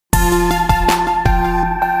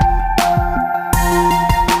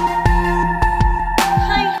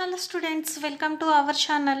Welcome to our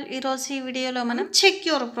channel. ఈరోజు ఈ వీడియోలో మనం చెక్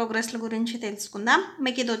యువర్ ప్రోగ్రెస్ల గురించి తెలుసుకుందాం.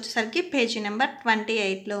 మీకు ఇది వచ్చేసరికి పేజీ నెంబర్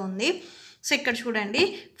 28లో ఉంది. సో ఇక్కడ చూడండి,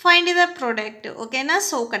 ఫైండ్ ద ప్రోడక్ట్. ఓకేనా.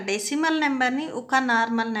 సో ఒక డెసిమల్ నెంబర్ని ఒక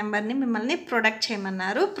నార్మల్ నెంబర్ని మిమ్మల్ని ప్రొడక్ట్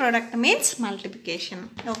చేయమన్నారు. Product means multiplication.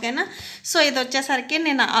 ఓకేనా. సో ఇది వచ్చేసరికి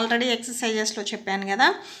నేను ఆల్రెడీ ఎక్సర్సైజెస్లో చెప్పాను కదా.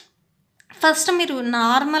 ఫస్ట్ మీరు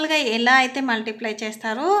నార్మల్గా ఎలా అయితే మల్టిప్లై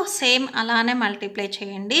చేస్తారో సేమ్ అలానే మల్టిప్లై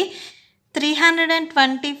చేయండి.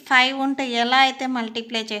 325 ఉంటే ఎలా అయితే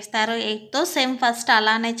మల్టిప్లై చేస్తారో 8తో సేమ్ ఫస్ట్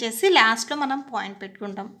అలానే చేసి లాస్ట్లో మనం పాయింట్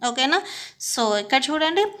పెట్టుకుంటాం. ఓకేనా. సో ఇక్కడ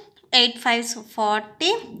చూడండి, 8 5s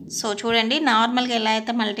 40. సో చూడండి, నార్మల్గా ఎలా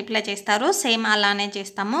అయితే మల్టిప్లై చేస్తారో సేమ్ అలానే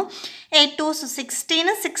చేస్తాము. 8 2s 16,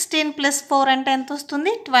 16 + 4 అంటే ఎంత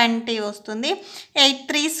వస్తుంది? 20 వస్తుంది. 8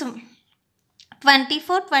 3s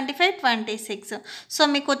 24, 25, 26. సో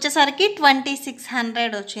మీకు వచ్చేసరికి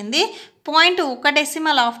 2600 వచ్చింది. పాయింట్ ఒక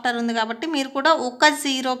డెసిమల్ ఆఫ్టర్ ఉంది కాబట్టి మీరు కూడా ఒక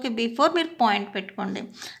జీరోకి బిఫోర్ మీరు పాయింట్ పెట్టుకోండి.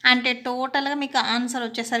 అంటే టోటల్గా మీకు ఆన్సర్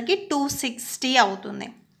వచ్చేసరికి 260 అవుతుంది.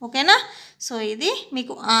 ఓకేనా. సో ఇది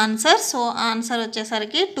మీకు ఆన్సర్. సో ఆన్సర్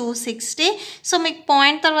వచ్చేసరికి 260. సో మీకు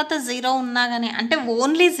పాయింట్ తర్వాత జీరో ఉన్నా కానీ, అంటే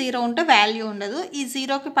ఓన్లీ జీరో ఉంటే వాల్యూ ఉండదు. ఈ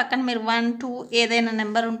జీరోకి పక్కన మీరు 1 2 ఏదైనా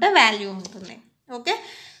నెంబర్ ఉంటే వాల్యూ ఉంటుంది. Okay.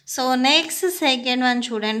 So next second one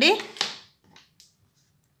చూడండి.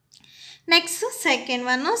 నెక్స్ట్ సెకండ్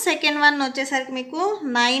వన్ వచ్చేసరికి మీకు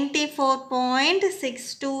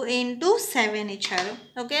 94.62 × 7 ఇచ్చారు.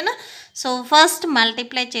 ఓకేనా. సో ఫస్ట్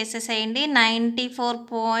మల్టిప్లై చేసేసేయండి.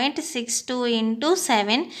 94.62 ×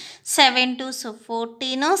 7. 7 2s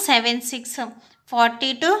 14, 7 6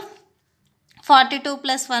 42, 42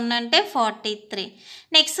 + 1 అంటే 43.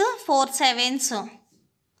 నెక్స్ట్ 4 7s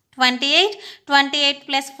 28, 28 +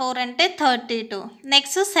 4 అంటే 32.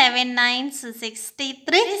 నెక్స్ట్ 7 9s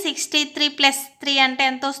 63, 63 + 3 అంటే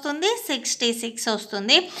ఎంత వస్తుంది? 66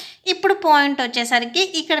 వస్తుంది. ఇప్పుడు పాయింట్ వచ్చేసరికి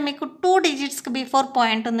ఇక్కడ మీకు 2 డిజిట్స్కి బిఫోర్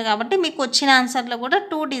పాయింట్ ఉంది కాబట్టి మీకు వచ్చిన ఆన్సర్లో కూడా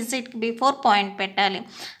 2 డిజిట్కి బిఫోర్ పాయింట్ పెట్టాలి.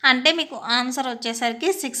 అంటే మీకు ఆన్సర్ వచ్చేసరికి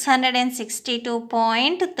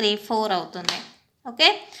 662.34 అవుతుంది. ఓకే.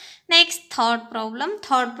 నెక్స్ట్ థర్డ్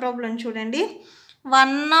ప్రాబ్లం చూడండి.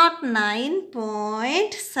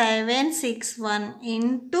 109.761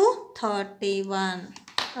 × 31.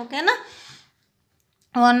 ఓకేనా.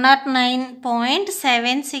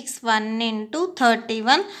 109.761 ×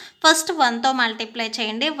 31. ఫస్ట్ 1తో మల్టిప్లై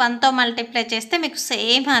చేయండి. 1తో మల్టిప్లై చేస్తే మీకు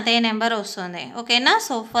సేమ్ అదే నెంబర్ వస్తుంది. ఓకేనా.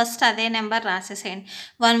 సో ఫస్ట్ అదే నెంబర్ రాసేసేయండి.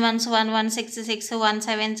 1 1s 1 1 6 6 1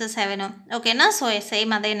 7s 7. ఓకేనా. సో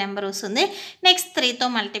సేమ్ అదే నెంబర్ వస్తుంది. నెక్స్ట్ 3తో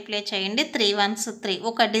మల్టిప్లై చేయండి. 3 1s 3.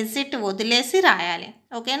 ఒక డిజిట్ వదిలేసి రాయాలి.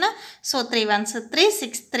 ఓకేనా. సో 3 1s 3,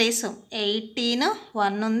 6 3s 18,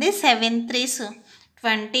 1 ఉంది, 7 3s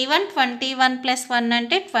 21, 21 + 1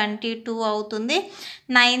 అంటే 22 అవుతుంది.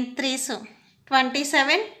 9 3s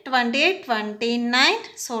 27, 28, 29.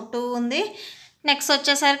 సో 2 ఉంది. నెక్స్ట్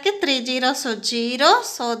వచ్చేసరికి 3 0s 0.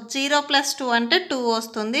 సో 0 + 2 అంటే 2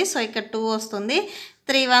 వస్తుంది. సో ఇక్కడ 2 వస్తుంది.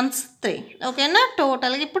 3 1s 3. ఓకేనా.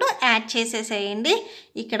 టోటల్గా ఇప్పుడు యాడ్ చేసేసేయండి.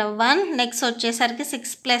 ఇక్కడ 1. నెక్స్ట్ వచ్చేసరికి 6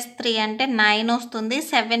 + 3 అంటే 9 వస్తుంది.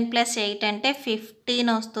 7 + 8 అంటే 15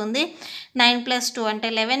 వస్తుంది. 9 + 2 అంటే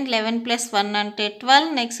 11, 11 + 1 అంటే 12.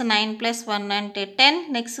 నెక్స్ట్ 9 + 1 అంటే 10.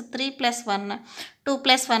 నెక్స్ట్ 3 + 1 2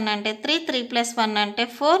 + 1 అంటే 3, 3 + 1 అంటే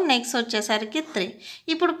 4. నెక్స్ట్ వచ్చేసరికి 3.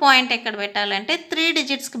 ఇప్పుడు పాయింట్ ఎక్కడ పెట్టాలంటే 3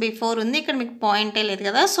 డిజిట్స్కి బిఫోర్ ఉంది. ఇక్కడ మీకు పాయింటే లేదు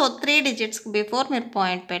కదా. సో 3 డిజిట్స్కి బిఫోర్ మీరు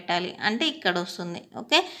పాయింట్ పెట్టాలి. అంటే ఇక్కడ వస్తుంది.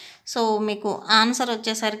 ఓకే. సో మీకు ఆన్సర్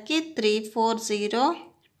వచ్చేసరికి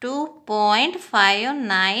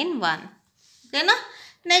 3402.591. ఓకేనా.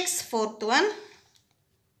 Next fourth one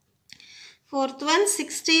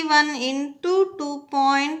 61 ×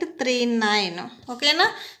 2.39. ఓకేనా.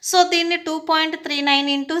 సో దీన్ని 2.39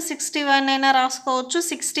 × 61 అయినా రాసుకోవచ్చు,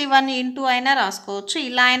 61 × అయినా రాసుకోవచ్చు.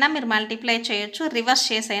 ఇలా అయినా మీరు మల్టిప్లై చేయొచ్చు, రివర్స్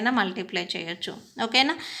చేసి అయినా మల్టిప్లై చేయొచ్చు.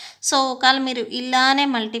 ఓకేనా. సో ఒకవేళ మీరు ఇలానే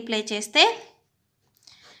మల్టిప్లై చేస్తే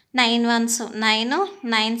 9 1s 9,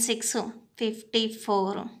 9 6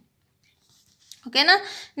 54. ఓకేనా.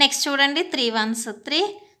 నెక్స్ట్ చూడండి, 3 1s 3,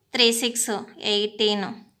 3 6 18.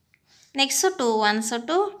 Next 2 1s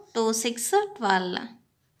 2, 2 6 12.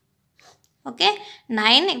 ఓకే.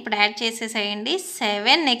 9 ఇప్పుడు యాడ్ చేసేసేయండి.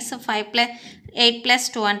 7. నెక్స్ట్ 5 + 8 +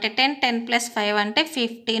 2 అంటే 10, 10 + 5 అంటే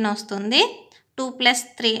 15 వస్తుంది. 2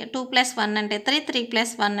 + 1 అంటే 3, 3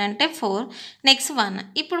 + 1 అంటే 4. నెక్స్ట్ 1.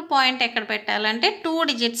 ఇప్పుడు పాయింట్ ఎక్కడ పెట్టాలంటే 2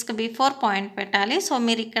 డిజిట్స్కి బిఫోర్ పాయింట్ పెట్టాలి. సో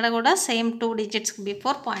మీరు ఇక్కడ కూడా సేమ్ 2 డిజిట్స్కి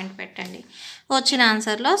బిఫోర్ పాయింట్ పెట్టండి వచ్చిన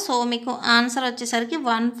ఆన్సర్లో. సో మీకు ఆన్సర్ వచ్చేసరికి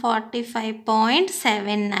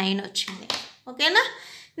 145.79 వచ్చింది. ఓకేనా.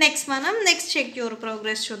 నెక్స్ట్ మనం నెక్స్ట్ చెక్ యువర్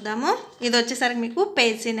ప్రోగ్రెస్ చూద్దాము. ఇది వచ్చేసరికి మీకు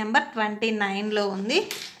పేజీ నెంబర్ 29లో ఉంది.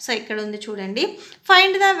 సో ఇక్కడ ఉంది చూడండి,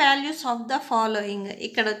 find the values of the following.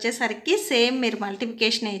 ఇక్కడ వచ్చేసరికి సేమ్ మీరు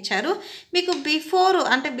మల్టిప్లికేషన్ ఇచ్చారు. మీకు బిఫోర్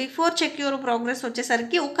చెక్ యువర్ ప్రోగ్రెస్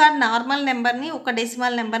వచ్చేసరికి ఒక నార్మల్ నెంబర్ని ఒక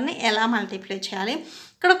డెసిమల్ నెంబర్ని ఎలా మల్టిప్లై చేయాలి,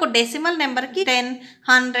 ఇక్కడ ఒక డెసిమల్ నెంబర్కి 10,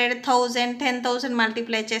 100, 1000, 10,000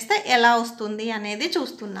 మల్టిప్లై చేస్తే ఎలా వస్తుంది అనేది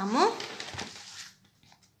చూస్తున్నాము.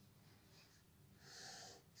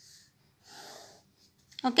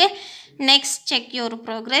 Okay, next check your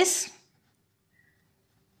progress.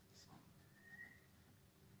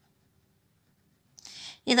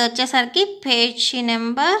 ఇది వచ్చేసరికి page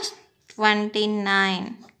number 29.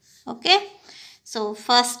 Okay, so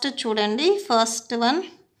first చూడండి, ఫస్ట్ వన్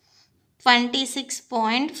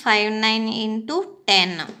 26.59 into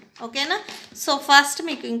 10. ఓకేనా. సో ఫస్ట్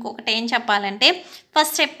మీకు ఇంకొకటి ఏం చెప్పాలంటే,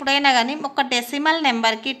 ఫస్ట్ ఎప్పుడైనా కానీ ఒక డెసిమల్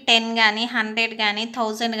నెంబర్కి 10 కానీ 100 కానీ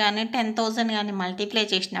 1000 కానీ 10,000 కానీ మల్టిప్లై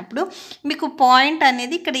చేసినప్పుడు మీకు పాయింట్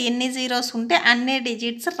అనేది ఇక్కడ ఎన్ని జీరోస్ ఉంటే అన్ని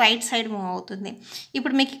డిజిట్స్ రైట్ సైడ్ మూవ్ అవుతుంది.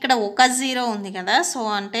 ఇప్పుడు మీకు ఇక్కడ ఒక జీరో ఉంది కదా, సో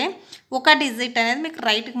అంటే ఒక డిజిట్ అనేది మీకు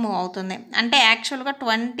రైట్కి మూవ్ అవుతుంది. అంటే యాక్చువల్గా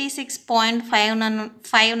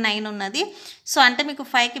 26.59 ఉన్నది. సో అంటే మీకు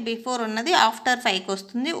 5కి బిఫోర్ ఉన్నది ఆఫ్టర్ 5కి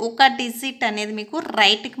వస్తుంది. ఒక డిజిట్ అనేది మీకు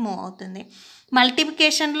రైట్కి మూవ్ అవుతుంది.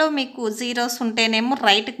 మల్టిప్లికేషన్లో మీకు జీరోస్ ఉంటేనేమో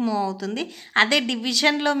రైట్కి మూవ్ అవుతుంది. అదే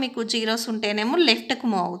డివిజన్లో మీకు జీరోస్ ఉంటేనేమో లెఫ్ట్కి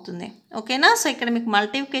మూవ్ అవుతుంది. ఓకేనా. సో ఇక్కడ మీకు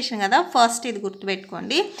మల్టిప్లికేషన్ కదా, ఫస్ట్ ఇది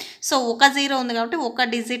గుర్తుపెట్టుకోండి. సో ఒక జీరో ఉంది కాబట్టి ఒక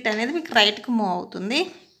డిజిట్ అనేది మీకు రైట్కి మూవ్ అవుతుంది.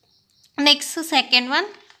 నెక్స్ట్ సెకండ్ వన్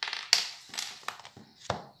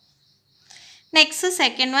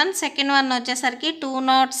వచ్చేసరికి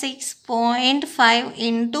 206.5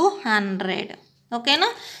 into 100. ఓకేనా.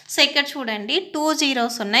 సో ఇక్కడ చూడండి 2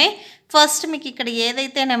 జీరోస్ ఉన్నాయి. ఫస్ట్ మీకు ఇక్కడ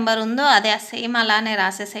ఏదైతే నెంబర్ ఉందో అదే సేమ్ అలానే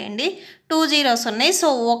రాసేసేయండి. 2 జీరోస్ ఉన్నాయి. సో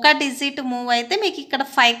ఒక డిజిట్ మూవ్ అయితే మీకు ఇక్కడ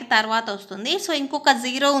 5కి తర్వాత వస్తుంది. సో ఇంకొక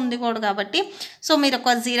జీరో ఉంది కూడా కాబట్టి సో మీరు ఒక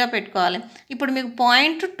జీరో పెట్టుకోవాలి. ఇప్పుడు మీకు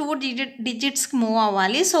పాయింట్ 2 డిజిట్స్కి మూవ్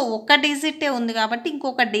అవ్వాలి. సో ఒక డిజిటే ఉంది కాబట్టి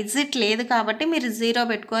ఇంకొక డిజిట్ లేదు కాబట్టి మీరు జీరో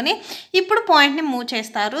పెట్టుకొని ఇప్పుడు పాయింట్ని మూవ్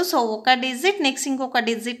చేస్తారు. సో ఒక డిజిట్ నెక్స్ట్ ఇంకొక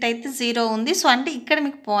డిజిట్ అయితే జీరో ఉంది. సో అంటే ఇక్కడ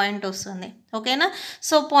మీకు పాయింట్ వస్తుంది. ఓకేనా.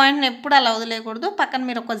 సో పాయింట్ని ఎప్పుడు అలా వదిలేయకూడదు, పక్కన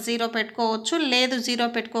మీరు ఒక జీరో పెట్టుకోవచ్చు, లేదు జీరో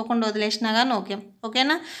పెట్టుకోకుండా వదిలేసినా కానీ ఓకే.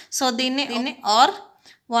 ఓకేనా. సో దీన్ని ఆర్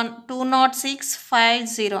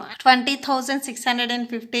 20650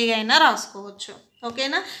 20,650 అయినా రాసుకోవచ్చు.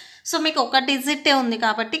 ఓకేనా. సో మీకు ఒక డిజిటే ఉంది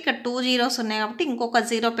కాబట్టి ఇక్కడ 2 జీరోస్ ఉన్నాయి కాబట్టి ఇంకొక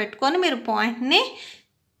జీరో పెట్టుకొని మీరు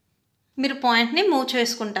పాయింట్ని మూవ్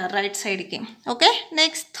చేసుకుంటారు రైట్ సైడ్కి. ఓకే.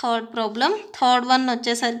 నెక్స్ట్ థర్డ్ వన్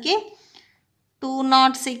వచ్చేసరికి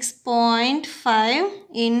 206.5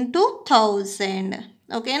 into 1000.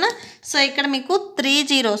 ఓకేనా. సో ఇక్కడ మీకు 3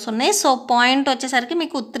 జీరోస్ ఉన్నాయి. సో పాయింట్ వచ్చేసరికి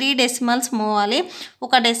మీకు 3 డెసిమల్స్ మూవ్ అవ్వాలి.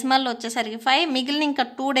 ఒక డెసిమల్ వచ్చేసరికి 5, మిగిలిన ఇంకా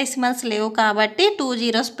 2 డెసిమల్స్ లేవు కాబట్టి 2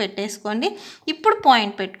 జీరోస్ పెట్టేసుకోండి. ఇప్పుడు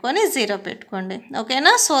పాయింట్ పెట్టుకొని జీరో పెట్టుకోండి.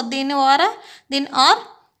 ఓకేనా. సో దీని ఆర్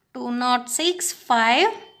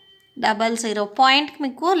 206.500. పాయింట్కి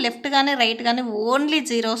మీకు లెఫ్ట్ కానీ రైట్ కానీ ఓన్లీ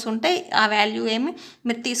జీరోస్ ఉంటాయి. ఆ వాల్యూ ఏమి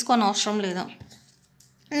మీరు తీసుకొని అవసరం లేదు.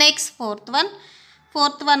 నెక్స్ట్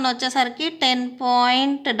ఫోర్త్ వన్ వచ్చేసరికి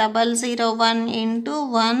 10.001 into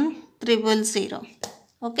 1,000.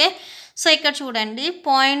 ఓకే. సో ఇక్కడ చూడండి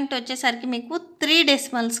పాయింట్ వచ్చేసరికి మీకు 3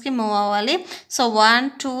 డెసిమల్స్కి మూవ్ అవ్వాలి. సో 1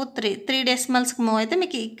 2 3 డెసిమల్స్కి మూవ్ అయితే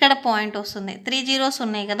మీకు ఇక్కడ పాయింట్ వస్తుంది. 3 జీరోస్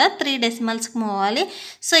ఉన్నాయి కదా, 3 డెసిమల్స్కి మూవ్ అవ్వాలి.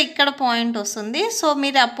 సో ఇక్కడ పాయింట్ వస్తుంది. సో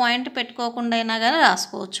మీరు ఆ పాయింట్ పెట్టుకోకుండా అయినా కానీ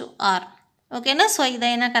రాసుకోవచ్చు ఆర్. ఓకేనా. సో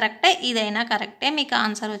ఇదైనా కరెక్టే మీకు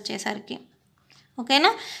ఆన్సర్ వచ్చేసరికి. ఓకేనా.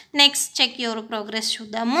 నెక్స్ట్ చెక్ యువర్ ప్రోగ్రెస్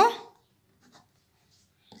చూద్దాము.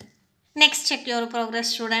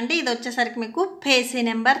 చూడండి, ఇది వచ్చేసరికి మీకు పేజీ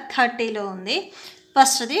నెంబర్ 30లో ఉంది.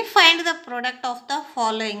 ఫస్ట్ది find the product of the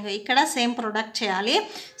following. ఇక్కడ సేమ్ ప్రోడక్ట్ చేయాలి.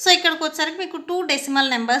 సో ఇక్కడికి వచ్చేసరికి మీకు 2 డెసిమల్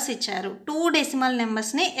నెంబర్స్ ఇచ్చారు. 2 డెసిమల్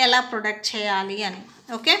నెంబర్స్ని ఎలా ప్రొడక్ట్ చేయాలి అని.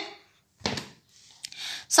 ఓకే.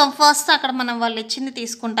 సో ఫస్ట్ అక్కడ మనం వాళ్ళు ఇచ్చింది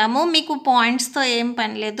తీసుకుంటాము. మీకు పాయింట్స్తో ఏం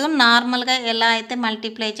పని లేదు, నార్మల్గా ఎలా అయితే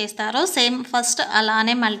మల్టిప్లై చేస్తారో సేమ్ ఫస్ట్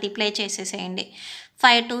అలానే మల్టిప్లై చేసేసేయండి.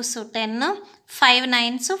 5 2s 10, 5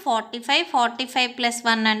 9s 45, 45 +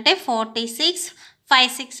 1 అంటే 46,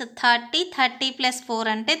 5 6 30, 30 + 4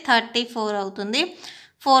 అంటే 34 అవుతుంది.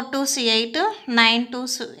 4 2s 8, 9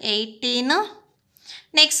 2s 18,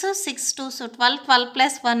 నెక్స్ట్ 6 2s 12, 12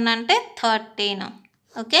 + 1 అంటే 13.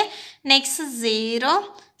 ఓకే. నెక్స్ట్ 0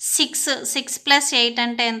 6 + 8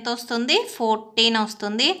 అంటే ఎంత వస్తుంది? 14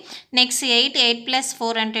 వస్తుంది. నెక్స్ట్ 8 +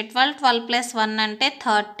 4 అంటే 12, 12 + 1 అంటే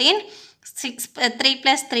 13. 3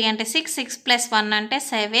 + 3 అంటే 6, 6 + 1 అంటే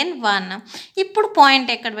 7, 1. ఇప్పుడు పాయింట్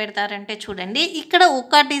ఎక్కడ పెడతారంటే చూడండి, ఇక్కడ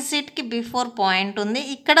ఒక డిజిట్కి బిఫోర్ పాయింట్ ఉంది,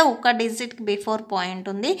 ఇక్కడ ఒక డిజిట్కి బిఫోర్ పాయింట్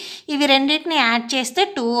ఉంది. ఇవి రెండింటిని యాడ్ చేస్తే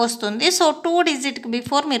 2 వస్తుంది. సో 2 డిజిట్కి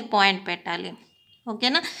బిఫోర్ మీరు పాయింట్ పెట్టాలి.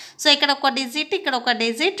 ఓకేనా? సో ఇక్కడ ఒక డిజిట్, ఇక్కడ ఒక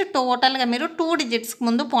డిజిట్, టోటల్గా మీరు 2 డిజిట్స్కి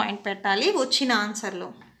ముందు పాయింట్ పెట్టాలి వచ్చిన ఆన్సర్లో.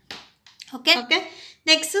 ఓకే.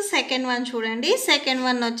 నెక్స్ట్ సెకండ్ వన్ చూడండి. సెకండ్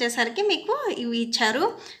వన్ వచ్చేసరికి మీకు ఇవి ఇచ్చారు.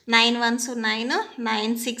 9 1s 9,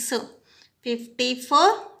 9 6 54,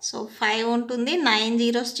 సో 5 ఉంటుంది. 9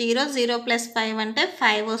 0s 0, 0 + 5 అంటే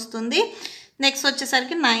 5 వస్తుంది. నెక్స్ట్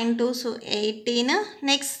వచ్చేసరికి 9 2s 18,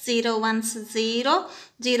 next 0 1s 0,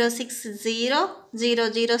 0 6 0, 0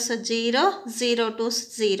 0s 0, 0 2s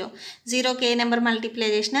 0. 0కి ఏ నెంబర్ మల్టిప్లై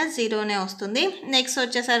చేసినా 0నే వస్తుంది. నెక్స్ట్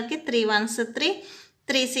వచ్చేసరికి 3 1s 3,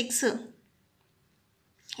 3 6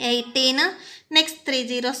 18, నెక్స్ట్ 3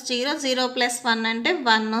 0s 0, 0 + 1 అంటే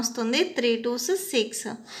 1 వస్తుంది. 3 2s 6.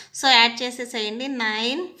 సో యాడ్ చేసేసేయండి.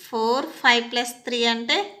 9 4 5 + 3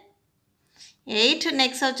 అంటే 8.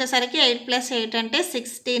 నెక్స్ట్ వచ్చేసరికి 8 + 8 అంటే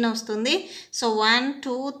 16 వస్తుంది. సో 1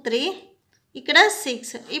 2 3, ఇక్కడ 6.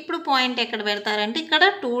 ఇప్పుడు పాయింట్ ఎక్కడ పెడతారంటే ఇక్కడ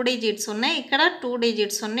 2 డిజిట్స్ ఉన్నాయి, ఇక్కడ 2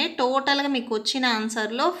 డిజిట్స్ ఉన్నాయి. టోటల్గా మీకు వచ్చిన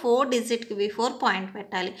ఆన్సర్లో 4 డిజిట్కి బిఫోర్ పాయింట్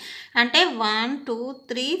పెట్టాలి. అంటే 1 2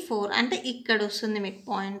 3 4 అంటే ఇక్కడ వస్తుంది మీకు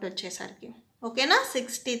పాయింట్ వచ్చేసరికి. ఓకేనా?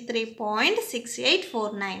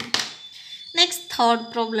 63.6849. నెక్స్ట్ థర్డ్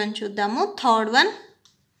ప్రాబ్లం చూద్దాము. Third one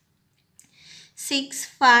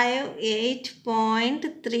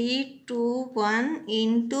 658.321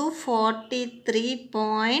 ×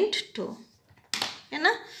 43.2.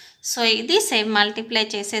 ఓకేనా? సో ఇది సేమ్ మల్టిప్లై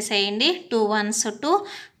చేసేసేయండి. 2 1s 2,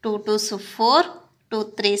 2 2s 4, 2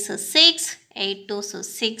 3s 6, 8 2s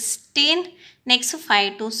 16, next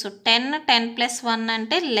 5 2s 10, 10 + 1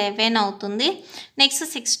 అంటే 11 అవుతుంది. నెక్స్ట్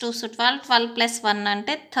 6 2s 12, 12 + 1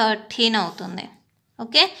 అంటే 13 అవుతుంది.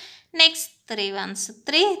 Okay. Next 3 1s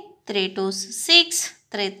 3, 3 2s 6,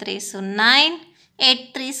 3 3s 9, 8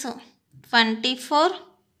 3s 24,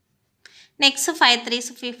 next 5 3s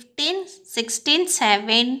 15, 16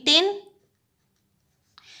 17,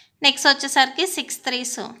 next వచ్చేసరికి 6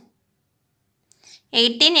 3s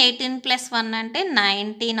 18, 18 + 1 అంటే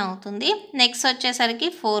 19 అవుతుంది. నెక్స్ట్ వచ్చేసరికి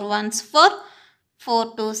 4 1s 4, 4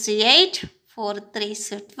 2s 8, 4 3s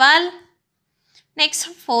 12, next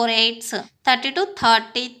 4 8s 32,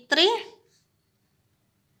 33,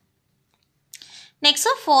 next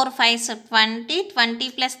 4 5s 20, 20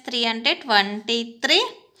 + 3 అంటే 23,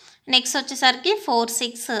 నెక్స్ట్ వచ్చేసరికి 4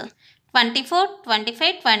 6 24,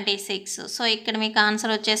 25, 26. సో ఇక్కడ మీకు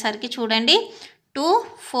ఆన్సర్ వచ్చేసరికి చూడండి 2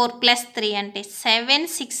 4 + 3 అంటే 7,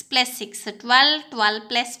 6 + 6 12, 12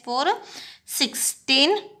 + 4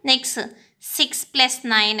 16, నెక్స్ట్ 6 +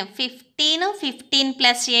 9 15, 15 +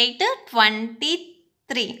 8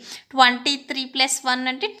 23, 23 + 1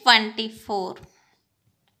 అంటే 24,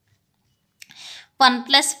 1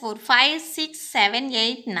 + 4 5 6 7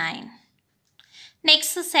 8 9,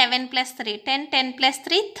 నెక్స్ట్ 7 + 3 10, 10 +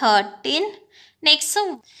 3 13, నెక్స్ట్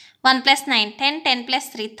 1 + 9 10, 10 +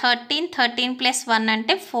 3 13, 13 + 1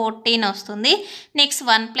 అంటే 14 వస్తుంది. Next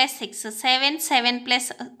 1 + 6 7, 7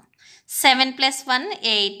 + 1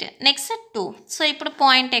 8, next 2. సో ఇప్పుడు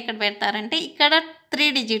పాయింట్ ఎక్కడ పెడతారంటే ఇక్కడ 3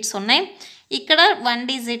 డిజిట్స్ ఉన్నాయి, ఇక్కడ 1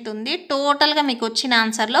 డిజిట్ ఉంది. టోటల్గా మీకు వచ్చిన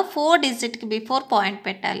ఆన్సర్లో 4 డిజిట్కి బిఫోర్ పాయింట్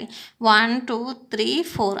పెట్టాలి. 1 2 3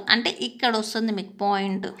 4 అంటే ఇక్కడ వస్తుంది మీకు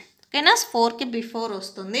పాయింట్. ఓకేనా? 4కి బిఫోర్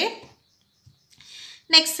వస్తుంది.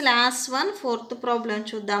 Next last one fourth problem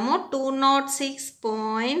చూద్దాము.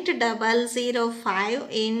 206.005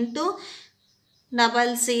 ×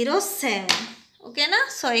 007. ఓకేనా?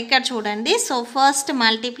 సో ఇక్కడ చూడండి. సో ఫస్ట్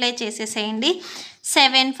మల్టిప్లై చేసేసేయండి.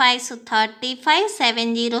 7 5s 35, 7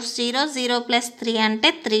 0s 0, 0 + 3 అంటే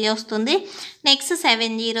 3 వస్తుంది. నెక్స్ట్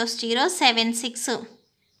 7 0s 0, 7 6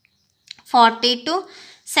 42,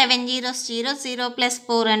 7 0s 0, 0 +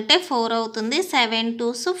 4 అంటే 4 అవుతుంది. 7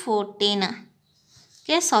 2s 14.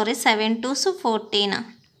 Okay, sorry 7 2s 14.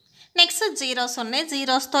 Next zeros ఉన్నాయి.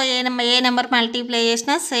 జీరోస్తో ఏ నెంబర్ మల్టిప్లై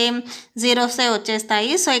చేసినా సేమ్ జీరోసే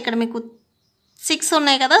వచ్చేస్తాయి. సో ఇక్కడ మీకు 6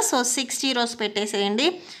 ఉన్నాయి కదా, సో 6 జీరోస్ పెట్టేసేయండి.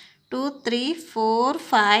 2 3 4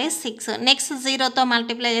 5 6. నెక్స్ట్ జీరోతో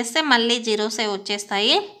మల్టిప్లై చేస్తే మళ్ళీ జీరోసే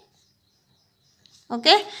వచ్చేస్తాయి.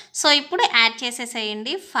 ఓకే, సో ఇప్పుడు యాడ్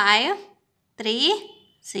చేసేసేయండి. 5 3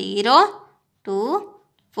 0 2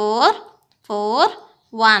 4 4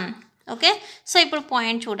 1. ఓకే, సో ఇప్పుడు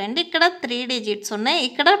పాయింట్ చూడండి. ఇక్కడ 3 డిజిట్స్ ఉన్నాయి,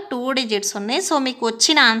 ఇక్కడ 2 డిజిట్స్ ఉన్నాయి. సో మీకు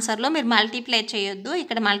వచ్చిన ఆన్సర్లో మీరు మల్టిప్లై చేయొద్దు.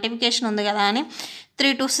 ఇక్కడ మల్టిప్లికేషన్ ఉంది కదా అని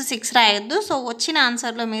 3 2s 6 రాయొద్దు. సో వచ్చిన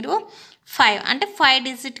ఆన్సర్లో మీరు 5 అంటే 5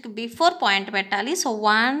 డిజిట్కి బిఫోర్ పాయింట్ పెట్టాలి. సో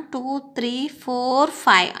 1 2 3 4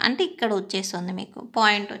 5 అంటే ఇక్కడ వచ్చేస్తుంది మీకు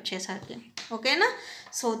పాయింట్ వచ్చేసరికి. ఓకేనా?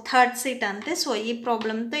 సో థర్డ్ సీట్ అంతే. సో ఈ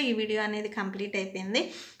ప్రాబ్లంతో ఈ వీడియో అనేది కంప్లీట్ అయిపోయింది.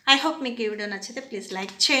 ఐ హోప్ మీకు ఈ వీడియో నచ్చితే ప్లీజ్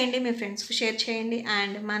లైక్ చేయండి, మీ ఫ్రెండ్స్కి షేర్ చేయండి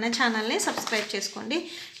అండ్ మన ఛానల్ని సబ్స్క్రైబ్ చేసుకోండి.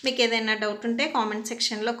 మీకు ఏదైనా డౌట్ ఉంటే కామెంట్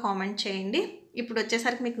సెక్షన్లో కామెంట్ చేయండి. ఇప్పుడు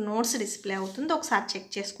వచ్చేసరికి మీకు నోట్స్ డిస్ప్లే అవుతుంది, ఒకసారి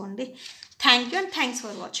చెక్ చేసుకోండి. Thank you and thanks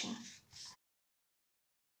for watching.